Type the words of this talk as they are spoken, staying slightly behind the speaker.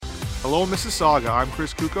Hello Mississauga, I'm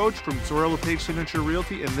Chris Kukoc from Zora LePage Signature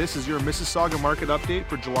Realty, and this is your Mississauga market update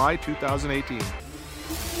for July 2018.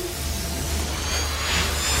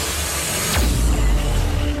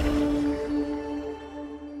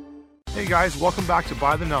 Hey guys, welcome back to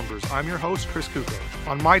By the Numbers. I'm your host, Chris Kukoc.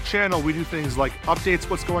 On my channel, we do things like updates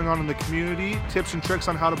what's going on in the community, tips and tricks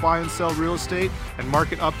on how to buy and sell real estate, and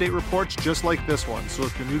market update reports just like this one. So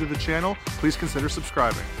if you're new to the channel, please consider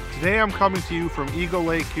subscribing. Today I'm coming to you from Eagle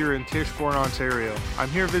Lake here in Tichborne, Ontario. I'm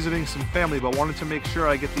here visiting some family, but wanted to make sure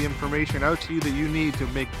I get the information out to you that you need to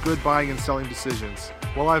make good buying and selling decisions.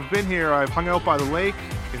 While I've been here, I've hung out by the lake,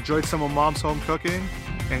 enjoyed some of Mom's home cooking,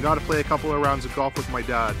 and got to play a couple of rounds of golf with my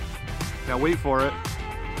dad. Now wait for it.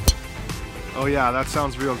 Oh yeah, that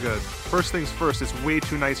sounds real good. First things first, it's way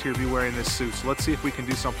too nice here to be wearing this suit, so let's see if we can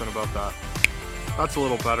do something about that. That's a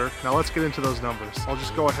little better. Now let's get into those numbers. I'll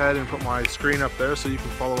just go ahead and put my screen up there so you can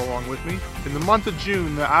follow along with me. In the month of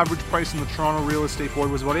June, the average price in the Toronto Real Estate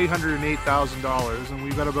Board was about $808,000, and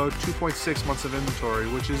we've got about 2.6 months of inventory,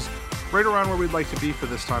 which is right around where we'd like to be for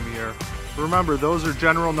this time of year. Remember, those are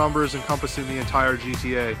general numbers encompassing the entire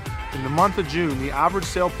GTA. In the month of June, the average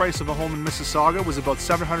sale price of a home in Mississauga was about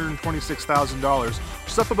 $726,000,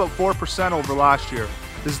 which is up about 4% over last year.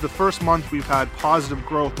 This is the first month we've had positive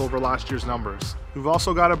growth over last year's numbers. We've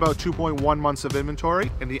also got about 2.1 months of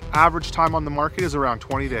inventory, and the average time on the market is around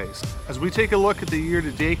 20 days. As we take a look at the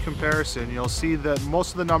year-to-date comparison, you'll see that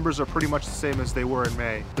most of the numbers are pretty much the same as they were in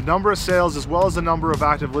May. The number of sales as well as the number of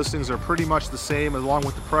active listings are pretty much the same, along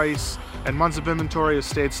with the price, and months of inventory has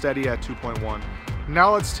stayed steady at 2.1.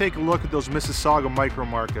 Now let's take a look at those Mississauga micro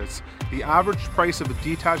markets. The average price of a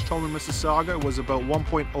detached home in Mississauga was about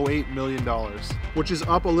 $1.08 million, which is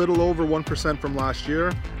up a little over 1% from last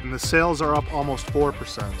year, and the sales are up almost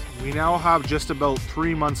 4%. We now have just about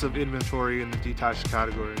 3 months of inventory in the detached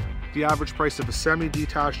category. The average price of a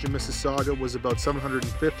semi-detached in Mississauga was about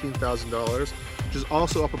 $715,000, which is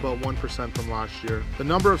also up about 1% from last year. The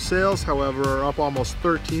number of sales, however, are up almost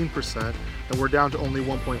 13%, and we're down to only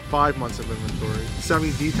 1.5 months of inventory.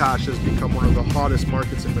 Semi-detached has become one of the hottest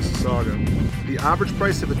markets in Mississauga. The average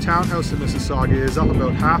price of a townhouse in Mississauga is up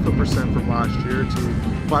about 0.5% from last year to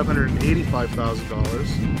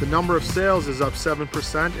 $585,000. The number of sales is up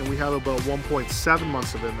 7%, and we have about 1.7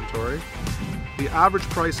 months of inventory. The average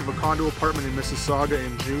price of a condo apartment in Mississauga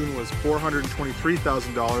in June was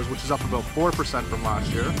 $423,000, which is up about 4% from last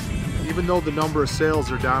year. Even though the number of sales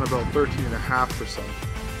are down about 13.5%,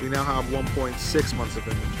 we now have 1.6 months of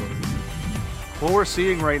inventory. What we're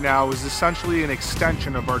seeing right now is essentially an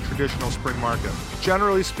extension of our traditional spring market.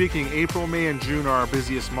 Generally speaking, April, May, and June are our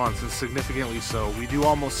busiest months, and significantly so. We do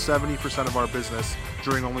almost 70% of our business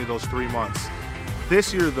during only those 3 months.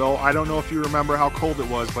 This year though, I don't know if you remember how cold it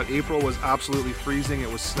was, but April was absolutely freezing, it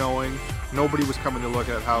was snowing, nobody was coming to look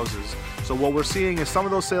at houses. So what we're seeing is some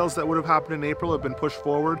of those sales that would have happened in April have been pushed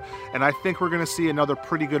forward, and I think we're going to see another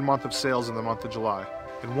pretty good month of sales in the month of July.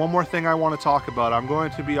 And one more thing I want to talk about, I'm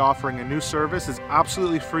going to be offering a new service. It's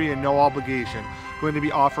absolutely free and no obligation. I'm going to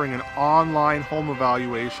be offering an online home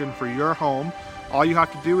evaluation for your home. All you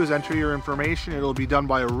have to do is enter your information. It'll be done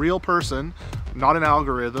by a real person, not an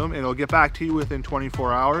algorithm, and it'll get back to you within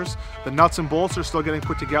 24 hours. The nuts and bolts are still getting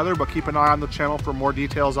put together, but keep an eye on the channel for more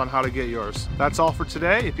details on how to get yours. That's all for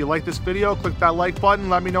today. If you like this video, click that like button,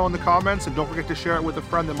 let me know in the comments, and don't forget to share it with a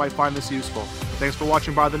friend that might find this useful. Thanks for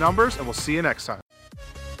watching By the Numbers, and we'll see you next time.